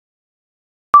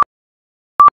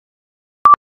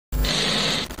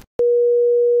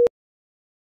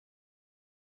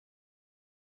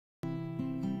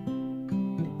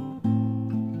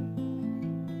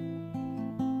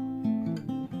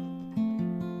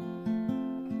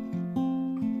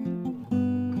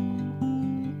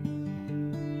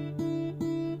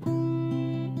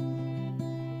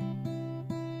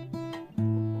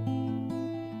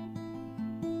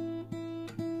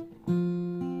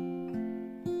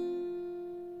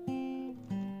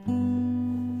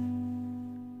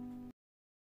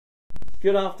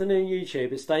Good afternoon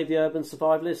YouTube, it's Dave the Urban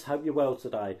Survivalist. Hope you're well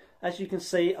today. As you can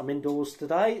see, I'm indoors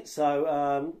today,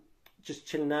 so just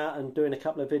chilling out and doing a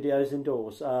couple of videos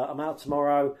indoors. I'm out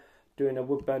tomorrow doing a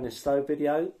wood burning stove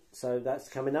video, so that's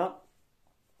coming up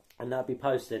and that'll be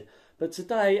posted. But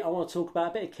today I want to talk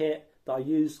about a bit of kit that I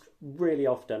use really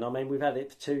often. I mean, we've had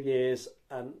it for 2 years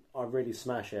and I really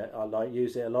smash it. I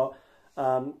use it a lot.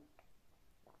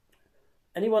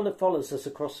 Anyone that follows us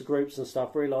across the groups and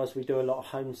stuff realise we do a lot of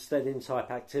homesteading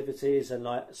type activities and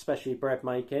like especially bread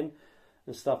making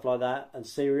and stuff like that and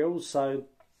cereals. So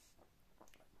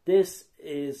this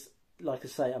is, like I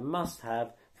say, a must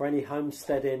have for any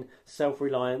homesteading,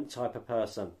 self-reliant type of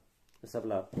person. Let's have a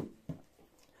look.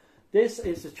 This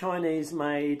is a Chinese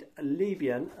made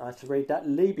LEJIYIN, I have to read that,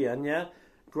 LEJIYIN, yeah,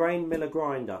 grain miller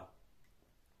grinder.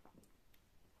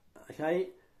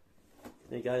 Okay.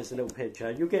 There you go, there's a little picture.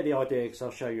 You'll get the idea because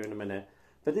I'll show you in a minute.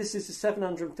 But this is a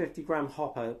 750 gram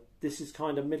hopper. This is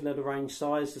kind of middle of the range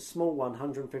size. The small one,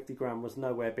 150 gram, was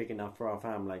nowhere big enough for our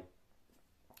family.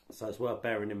 So it's worth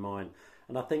bearing in mind.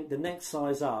 And I think the next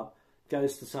size up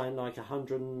goes to something like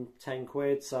 110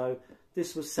 quid. So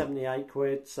this was 78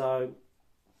 quid, so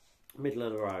middle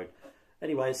of the road.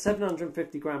 Anyway,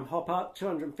 750 gram hopper,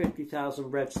 250,000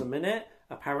 revs a minute,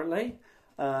 apparently.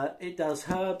 It does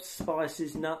herbs,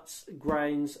 spices, nuts,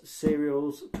 grains,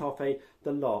 cereals, coffee,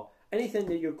 the lot. Anything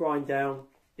that you grind down,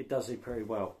 it does it pretty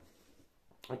well.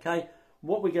 Okay,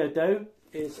 what we're going to do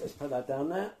is, let's put that down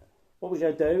there. What we're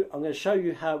going to do, I'm going to show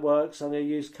you how it works. I'm going to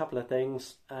use a couple of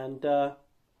things and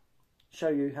show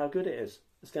you how good it is.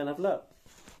 Let's go and have a look.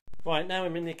 Right, now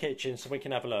I'm in the kitchen so we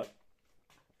can have a look.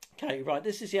 Okay, right,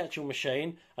 this is the actual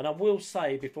machine, and I will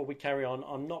say before we carry on,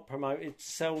 I'm not promoted to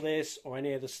sell this or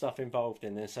any of the stuff involved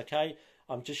in this, okay?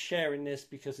 I'm just sharing this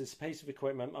because it's a piece of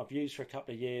equipment I've used for a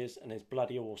couple of years and it's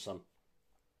bloody awesome.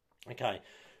 Okay,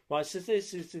 right, so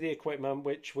this is the equipment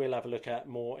which we'll have a look at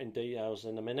more in details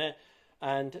in a minute.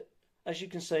 And as you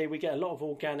can see, we get a lot of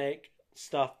organic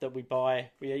stuff that we buy.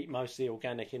 We eat mostly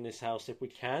organic in this house if we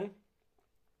can.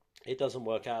 It doesn't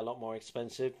work out a lot more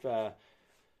expensive,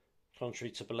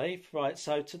 contrary to belief. Right,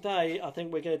 so today I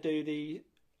think we're going to do the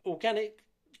organic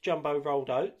jumbo rolled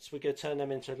oats. We're going to turn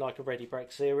them into like a ready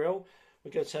break cereal.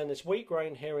 We're going to turn this wheat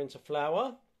grain here into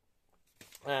flour.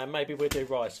 Maybe we'll do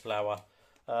rice flour,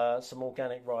 some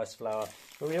organic rice flour.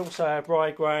 But we also have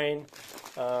rye grain,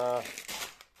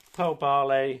 pearl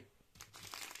barley,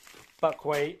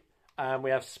 buckwheat, and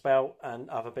we have spelt and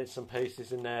other bits and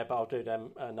pieces in there, but I'll do them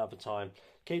another time.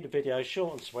 Keep the video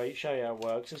short and sweet, show you how it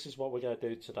works. This is what we're going to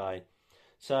do today.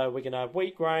 So we're going to have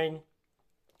wheat grain,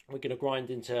 we're going to grind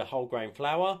into whole grain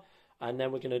flour, and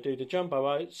then we're going to do the jumbo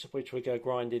oats, which we're going to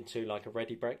grind into like a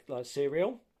ready break like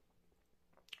cereal,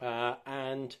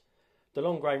 and the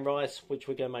long grain rice, which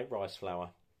we're going to make rice flour.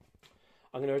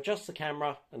 I'm going to adjust the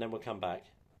camera and then we'll come back.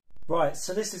 Right,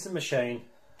 so this is the machine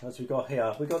as we've got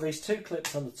here. We've got these two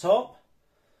clips on the top,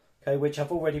 okay, which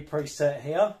I've already preset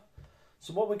here.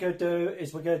 So what we're going to do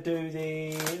is we're going to do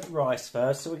the rice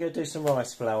first. So we're going to do some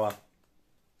rice flour.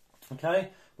 Okay,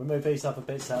 we'll move these other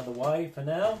bits out of the way for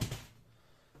now.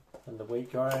 And the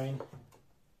wheat grain.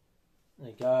 There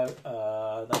you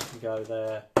go. That can go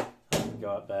there. That can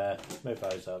go up there. Move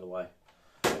those out of the way.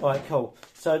 Right, cool.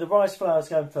 So the rice flour is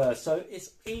going first. So it's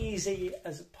easy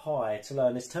as pie to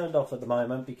learn. It's turned off at the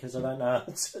moment because I don't know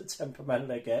how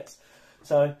temperamental it gets.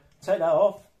 So take that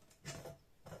off.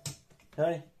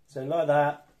 Okay. So like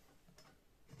that,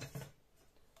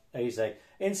 easy.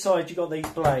 Inside you've got these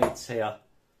blades here,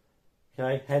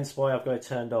 okay, hence why I've got it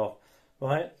turned off,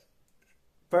 right?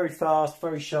 Very fast,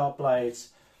 very sharp blades,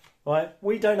 right?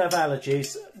 We don't have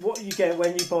allergies. What you get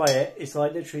when you buy it is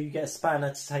like literally you get a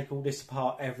spanner to take all this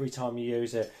apart every time you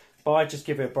use it. But I just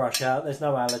give it a brush out, there's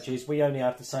no allergies. We only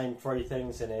have the same 3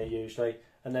 things in here usually,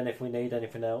 and then if we need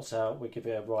anything else out, we give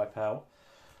it a ripe out.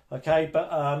 Okay,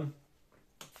 but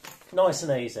nice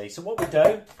and easy. So what we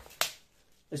do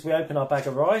is we open our bag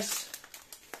of rice,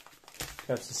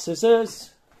 go to the scissors.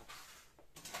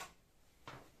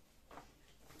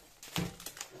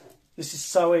 This is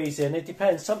so easy and it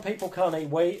depends. Some people can't eat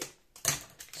wheat,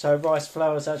 so rice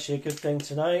flour is actually a good thing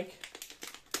to make.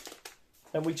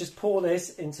 And we just pour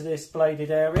this into this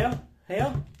bladed area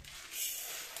here.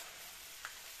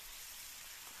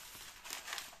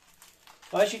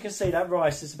 As you can see, that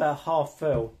rice is about half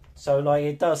full. So like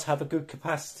it does have a good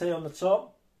capacity on the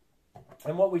top.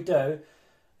 And what we do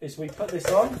is we put this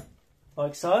on,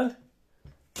 like so.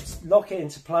 Just lock it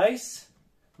into place.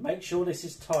 Make sure this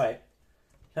is tight.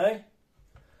 Okay.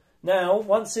 Now,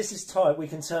 once this is tight, we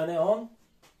can turn it on.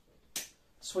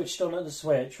 Switched on at the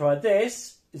switch. Right,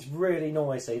 this is really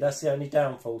noisy. That's the only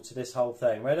downfall to this whole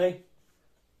thing. Ready?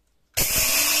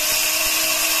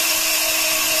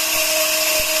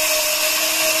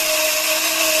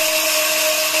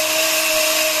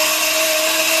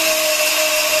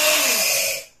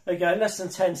 There you go, less than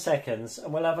 10 seconds,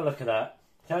 and we'll have a look at that.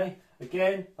 Okay,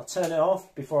 again, I'll turn it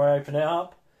off before I open it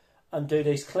up, undo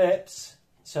these clips,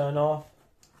 turn off.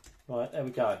 Right, there we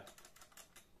go.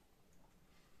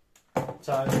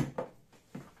 So,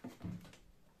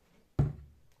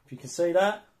 if you can see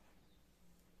that,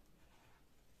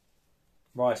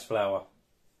 rice flour.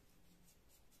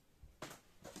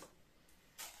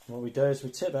 What we do is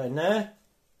we tip that in there.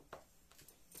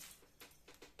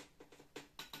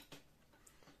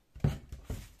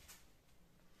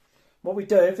 What we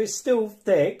do, if it's still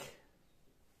thick,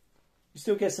 you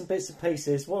still get some bits and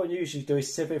pieces. What we usually do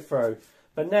is sieve it through.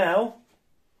 But now,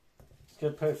 I'm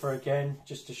going to put it through again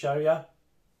just to show you.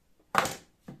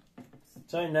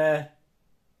 So in there.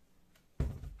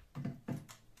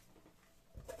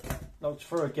 Knocked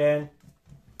through again.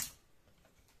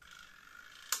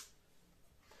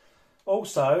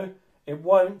 Also, it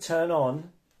won't turn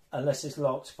on unless it's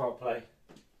locked properly.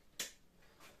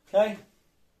 Okay.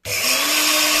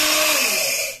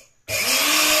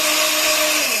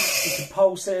 You can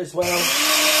pulse it as well.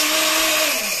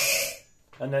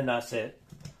 And then that's it.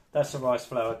 That's the rice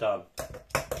flour done.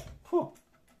 Whew.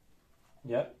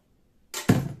 Yep.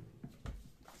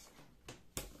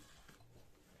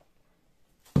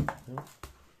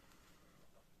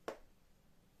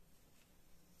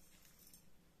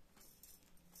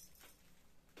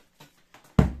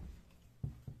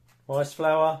 Rice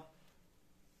flour.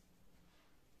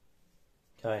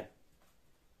 Okay.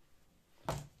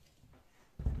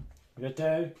 We're going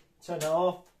to turn it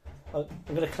off. I'm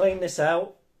going to clean this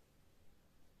out,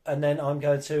 and then I'm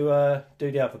going to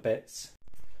do the other bits.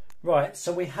 Right,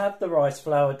 so we have the rice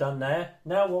flour done there.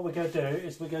 Now what we're going to do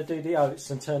is we're going to do the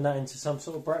oats and turn that into some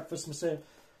sort of breakfast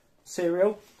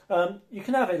cereal. You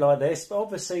can have it like this, but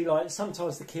obviously, like,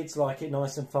 sometimes the kids like it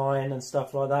nice and fine and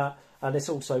stuff like that, and it's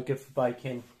also good for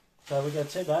baking. So we're going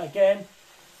to do that again.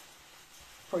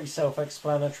 Pretty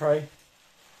self-explanatory.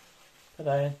 Put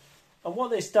that in. And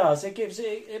what this does,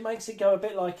 it makes it go a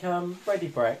bit like ready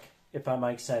break, if that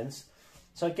makes sense.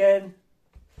 So again,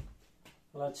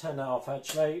 I'll turn that off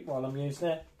actually while I'm using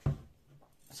it.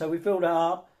 So we fill that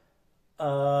up.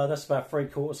 That's about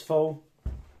 3/4 full.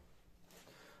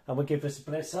 And we'll give this a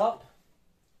blitz up.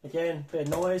 Again, bit of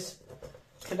noise.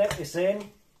 Connect this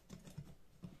in.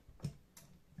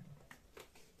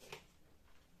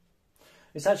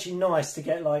 It's actually nice to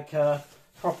get like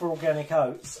proper organic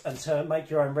oats and to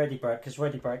make your own ready bread, because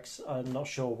ready breaks, I'm not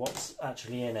sure what's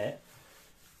actually in it,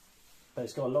 but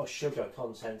it's got a lot of sugar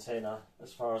content in it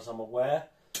as far as I'm aware.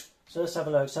 So let's have a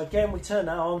look. So again, we turn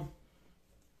that on.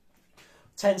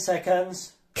 10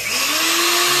 seconds.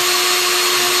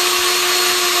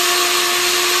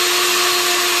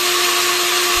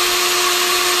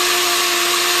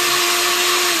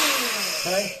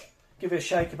 Okay, give it a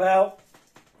shake about.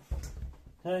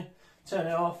 Okay, turn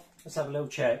it off. Let's have a little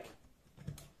check.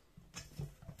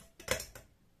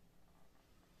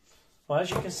 Well,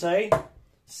 as you can see,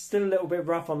 it's still a little bit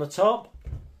rough on the top.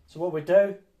 So what we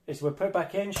do is we'll put it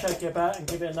back in, shake it about, and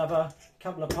give it another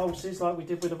couple of pulses like we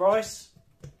did with the rice.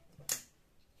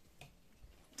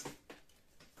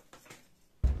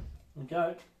 There we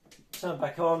go. Turn it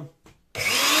back on.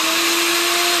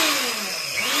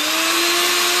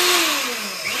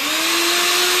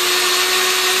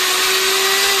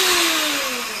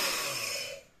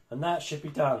 And that should be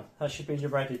done. That should be your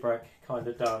ready break kind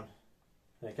of done.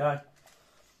 There you go.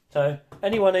 So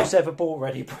anyone who's ever bought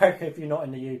ready break, if you're not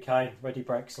in the UK, ready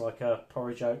break's like a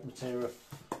porridge oat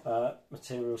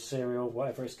material cereal,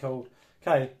 whatever it's called.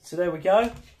 Okay, so there we go.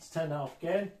 Let's turn that off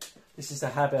again. This is the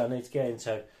habit I need to get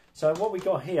into. So what we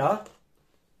got here,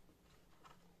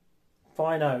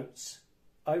 fine oats,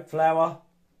 oat flour.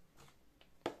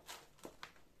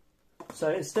 So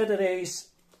instead of these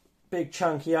big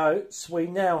chunky oats, we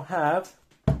now have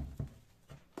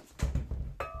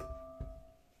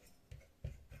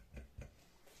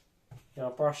I'll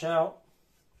brush out,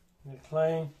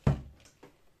 clean.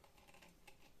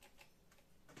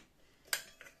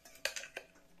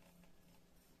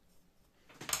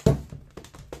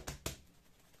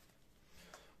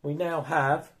 We now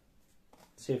have,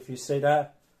 see if you see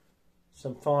that,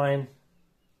 some fine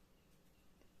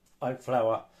oat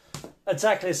flour.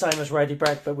 Exactly the same as ready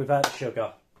bread, but without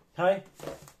sugar. Okay?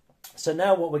 So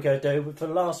now what we're going to do, for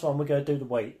the last one, we're going to do the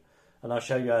wheat. And I'll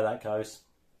show you how that goes.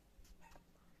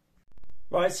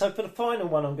 Right, so for the final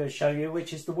one I'm going to show you,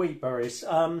 which is the wheat berries.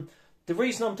 The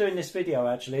reason I'm doing this video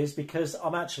actually is because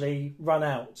I'm actually run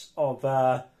out of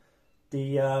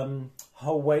the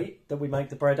whole wheat that we make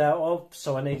the bread out of.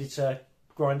 So I needed to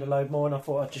grind a load more, and I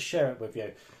thought I'd just share it with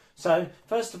you. So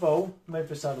first of all, move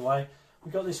this out of the way.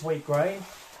 We've got this wheat grain.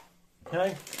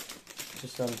 Okay,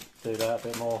 just undo that a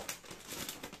bit more.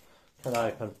 Can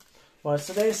open. Right,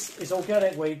 so this is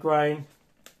organic wheat grain.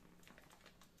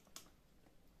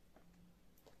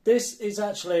 This is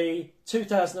actually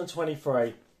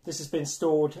 2023. This has been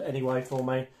stored anyway for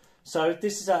me. So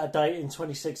this is out of date in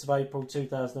 26th of April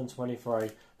 2023.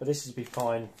 But this will be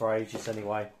fine for ages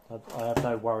anyway. I have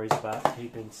no worries about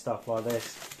keeping stuff like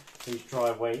this. These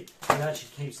dry wheat. It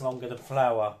actually keeps longer than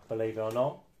flour, believe it or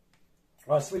not.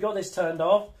 Right, so we got this turned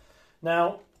off.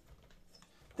 Now,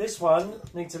 this one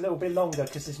needs a little bit longer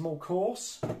because it's more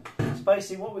coarse. So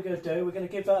basically what we're going to do, we're going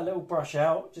to give that a little brush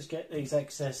out. Just get these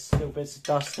excess little bits of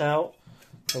dust out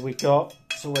that we've got.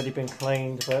 It's already been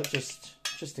cleaned, but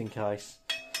just in case.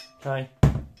 Okay,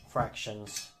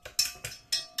 fractions.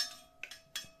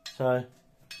 So,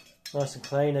 nice and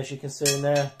clean, as you can see in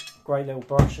there. Great little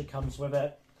brush that comes with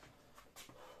it.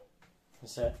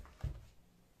 That's it.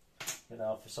 Get that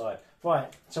off the side.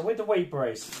 Right, so with the wheat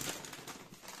berries,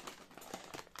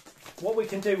 what we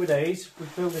can do with these, we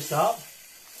fill this up.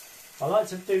 I like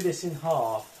to do this in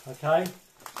half, okay?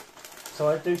 So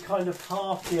I do kind of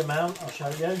half the amount, I'll show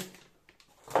you.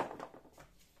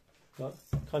 Got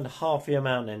kind of half the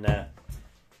amount in there.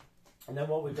 And then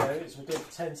what we do is we do it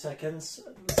for 10 seconds,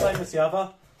 the same as the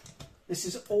other. This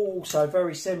is also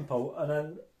very simple, and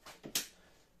then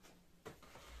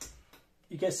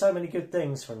you get so many good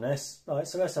things from this. Right,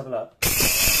 so let's have a look.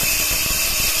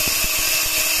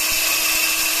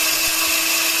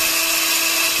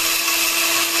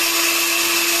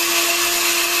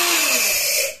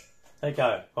 There you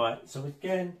go. Right, so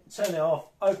again, turn it off,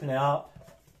 open it up,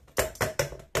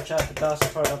 watch out for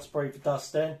dust, try not to breathe the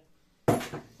dust in.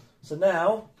 So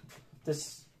now,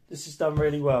 this is done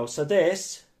really well. So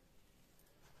this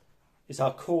is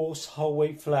our coarse whole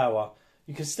wheat flour.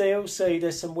 You can still see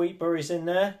there's some wheat berries in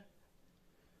there.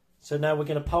 So now we're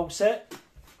going to pulse it.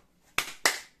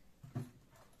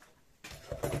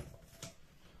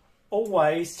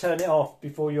 Always turn it off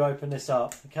before you open this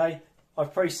up, okay?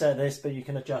 I've preset this, but you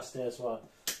can adjust it as well.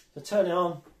 So turn it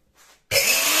on.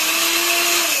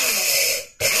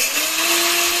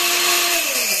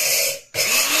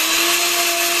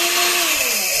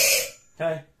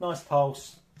 Okay, nice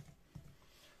pulse.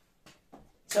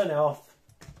 Turn it off,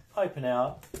 open it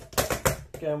up.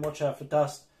 Again, watch out for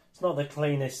dust. It's not the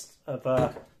cleanest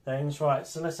of things. Right,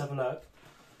 so let's have a look.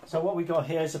 So what we got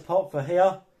here is a pot for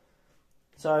here.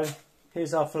 So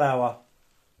here's our flour.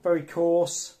 Very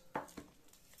coarse.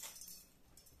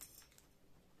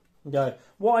 Go.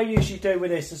 What I usually do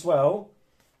with this as well,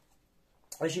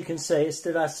 as you can see, it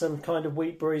still has some kind of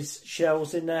wheat berries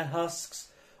shells in there, husks.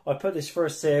 I put this through a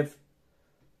sieve,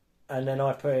 and then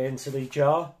I put it into the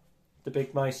jar, the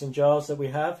big mason jars that we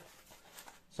have.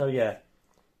 So yeah,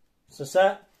 so that's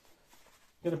that.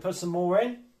 I'm going to put some more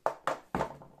in.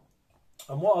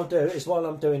 And what I'll do is, while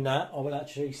I'm doing that, I will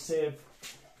actually sieve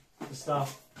the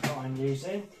stuff that I'm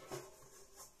using.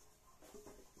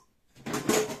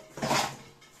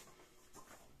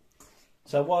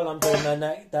 So while I'm doing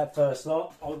that first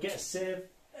lot, I'll get a sieve.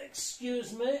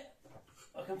 Excuse me,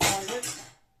 I can find it.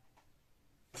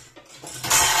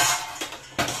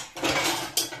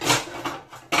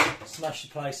 Smash the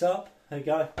place up. There you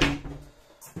go.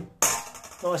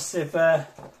 Nice sieve there.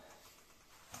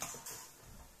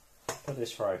 Put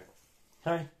this through.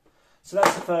 Okay, so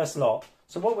that's the first lot.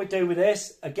 So what we do with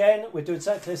this, again, we do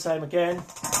exactly the same again.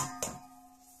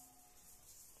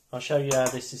 I'll show you how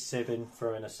this is sieving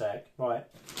through in a sec. Right,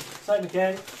 same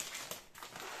again.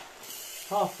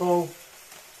 Half full.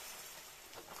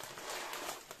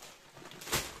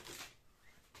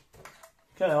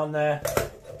 Get it on there.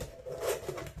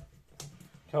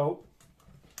 Cool.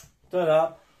 Do it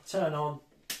up. Turn on.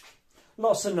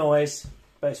 Lots of noise,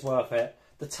 but it's worth it.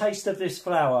 The taste of this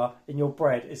flour in your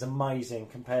bread is amazing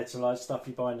compared to like stuff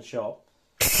you buy in the shop.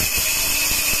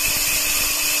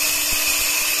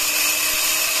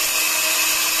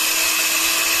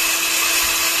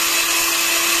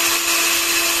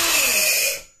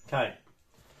 Okay,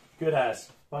 good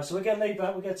as. Right, so we're going to leave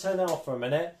that, we're going to turn that off for a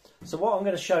minute. So what I'm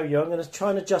going to show you, I'm going to try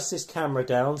and adjust this camera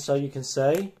down so you can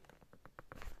see.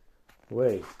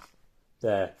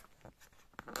 There.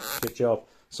 Good job.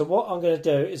 So what I'm going to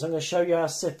do is I'm going to show you how to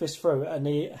sift this through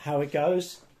and how it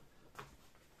goes.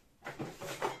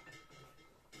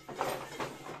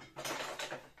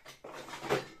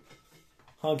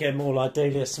 I'll get more like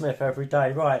Delia Smith every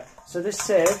day. Right, so this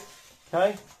sieve,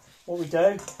 okay, what we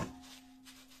do.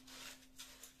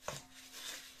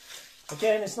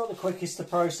 Again, it's not the quickest of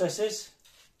processes.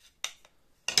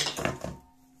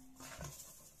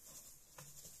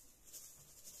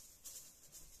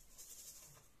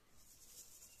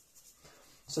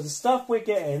 So the stuff we're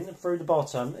getting through the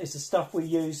bottom is the stuff we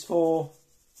use for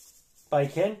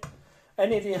baking.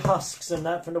 Any of the husks and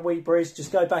that from the wheat breeze,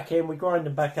 just go back in, we grind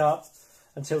them back up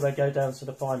until they go down to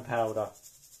the fine powder.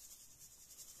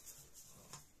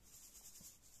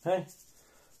 Okay,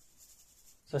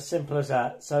 so simple as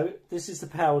that. So this is the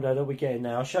powder that we're getting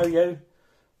now. I'll show you.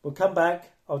 We'll come back,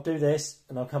 I'll do this,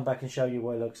 and I'll come back and show you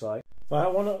what it looks like. Right, I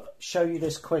want to show you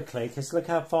this quickly, because look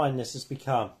how fine this has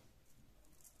become.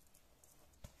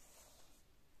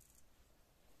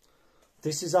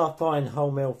 This is our fine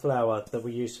wholemeal flour that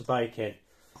we use for baking.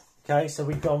 Okay, so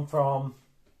we've gone from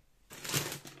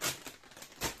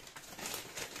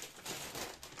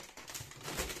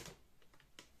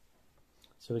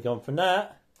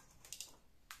that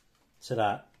to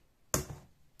that.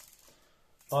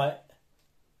 Right,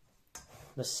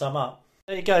 let's sum up.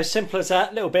 There you go, simple as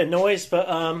that. A little bit of noise, but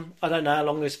I don't know how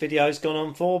long this video's gone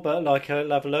on for, but like,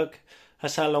 I'll have a look.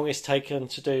 That's how long it's taken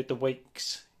to do the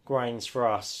week's grains for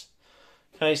us.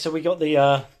 Okay, so we got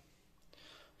the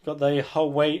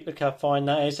whole wheat. Look how fine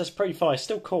that is. That's pretty fine. It's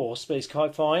still coarse, but it's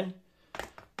quite fine.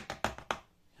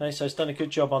 Okay, so it's done a good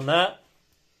job on that.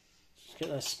 Just get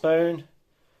that spoon.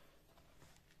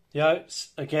 The oats,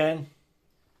 again,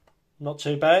 not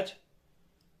too bad.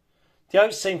 The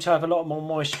oats seem to have a lot more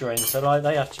moisture in, so like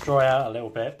they have to dry out a little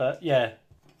bit, but yeah,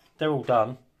 they're all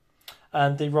done.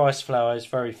 And the rice flour is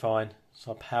very fine. It's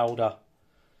like powder.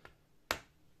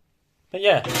 But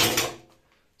yeah,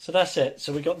 so that's it.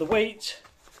 So we got the wheat,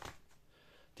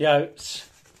 the oats,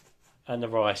 and the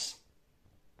rice.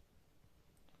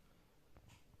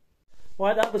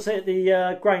 Right, that was it,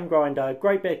 the grain grinder.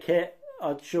 Great bit of kit,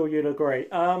 I'm sure you'll agree.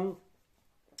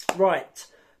 Right,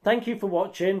 thank you for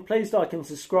watching. Please like and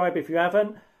subscribe if you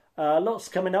haven't. Lots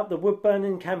coming up. The wood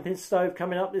burning camping stove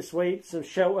coming up this week. Some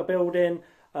shelter building,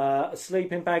 a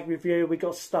sleeping bag review. We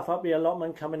got stuff up the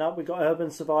allotment coming up. We got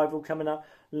urban survival coming up.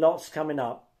 Lots coming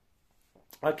up.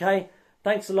 Okay,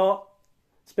 thanks a lot.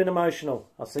 It's been emotional.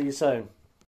 I'll see you soon.